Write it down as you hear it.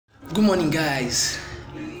Good morning, guys.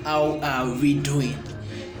 How are we doing?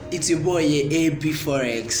 It's your boy AB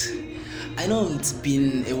Forex. I know it's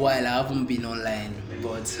been a while. I haven't been online,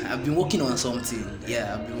 but I've been working on something.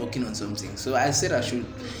 Yeah, I've been working on something. So I said I should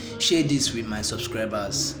share this with my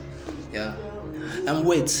subscribers. Yeah, and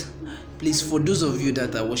wait, please, for those of you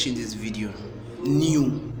that are watching this video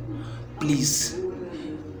new, please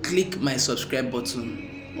click my subscribe button.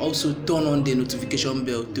 Also turn on the notification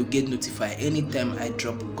bell to get notified anytime I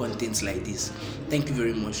drop contents like this. Thank you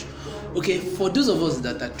very much. Okay, for those of us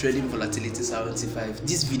that are trading Volatility 75,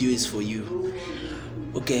 this video is for you.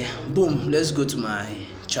 Okay, boom, let's go to my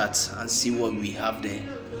chart and see what we have there.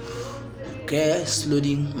 Okay, it's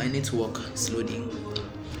loading. My network is loading.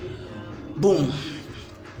 Boom.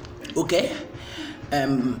 Okay,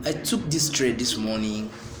 I took this trade this morning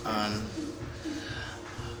and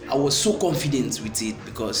I was so confident with it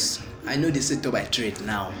because I know the setup I trade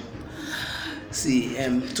now. See,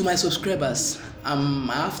 to my subscribers, I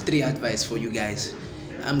have 3 advice for you guys.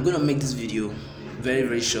 I'm gonna make this video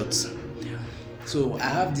very short. So I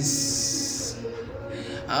have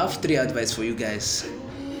 3 advice for you guys.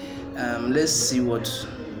 Let's see what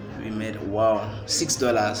we made. Wow, $6,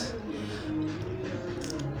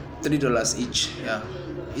 $3 each. Yeah,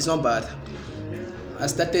 it's not bad. I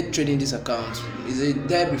started trading this account. It's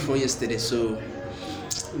there before yesterday, so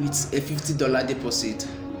it's a $50 deposit.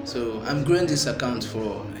 So I'm growing this account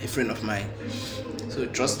for a friend of mine. So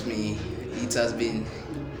trust me, it has been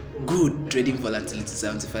good trading Volatility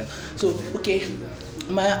 75. So okay,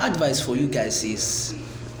 my advice for you guys is,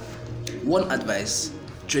 one advice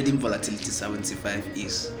trading Volatility 75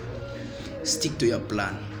 is stick to your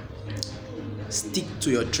plan. Stick to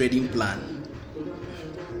your trading plan.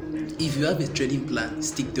 If you have a trading plan,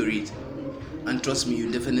 stick to it, and trust me,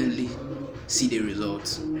 you definitely see the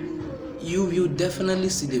results. You will definitely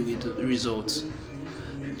see the results.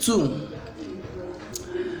 2,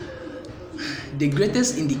 the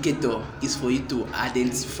greatest indicator is for you to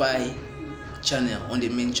identify channel on the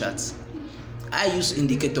main chart. I use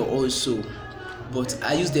indicator also, but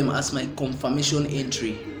I use them as my confirmation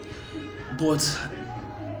entry. But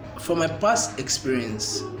from my past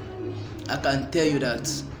experience, I can tell you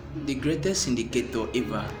that the greatest indicator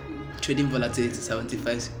ever trading Volatility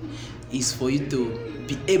 75 is for you to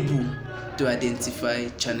be able to identify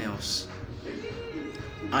channels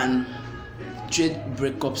and trade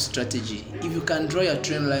breakup strategy. If you can draw your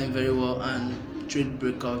trend line very well and trade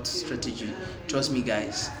breakout strategy, trust me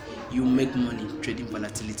guys, you make money trading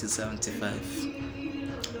Volatility 75.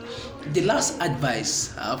 The last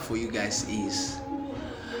advice I have for you guys is,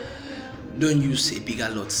 don't use a bigger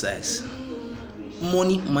lot size.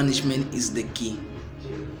 Money management is the key.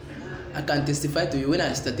 I can testify to you, when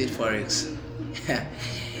I started Forex,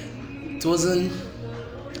 it wasn't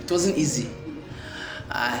easy.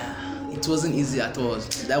 It wasn't easy at all.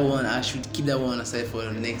 That one, I should keep that one aside for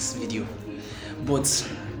the next video. But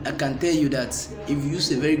I can tell you that if you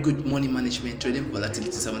use a very good money management trading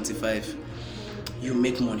Volatility 75, you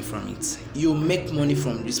make money from it. You make money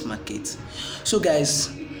from this market. So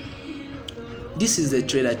guys, this is the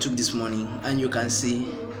trade I took this morning, and you can see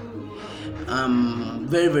I'm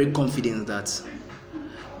very confident that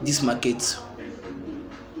this market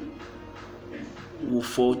will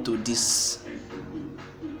fall to this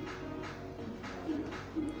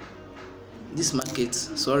market.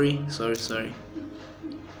 Sorry.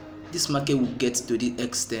 This market will get to the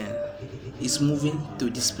extent it's moving to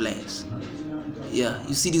this place. Yeah,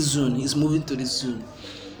 you see this zone, it's moving to this zone.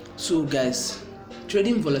 So guys,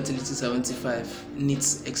 trading Volatility 75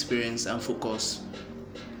 needs experience and focus.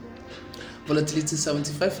 Volatility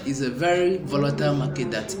 75 is a very volatile market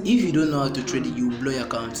that if you don't know how to trade it, you blow your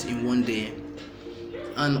account in one day.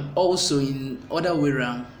 And also in other way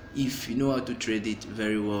around, if you know how to trade it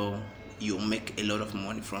very well, you'll make a lot of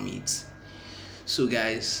money from it. So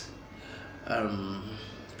guys,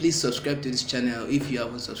 please subscribe to this channel. If you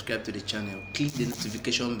haven't subscribed to the channel, click the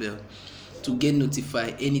notification bell to get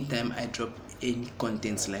notified anytime I drop any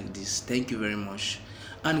contents like this. Thank you very much.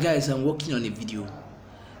 And guys, I'm working on a video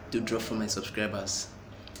to drop for my subscribers,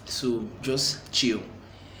 so just chill.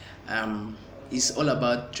 It's all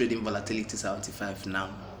about trading Volatility 75 now.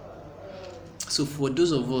 So for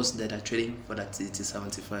those of us that are trading Volatility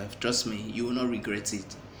 75, trust me, you will not regret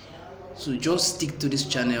it. So just stick to this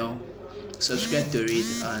channel, subscribe to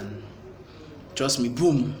it, and trust me,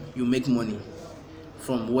 boom, you make money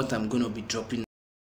from what I'm gonna be dropping.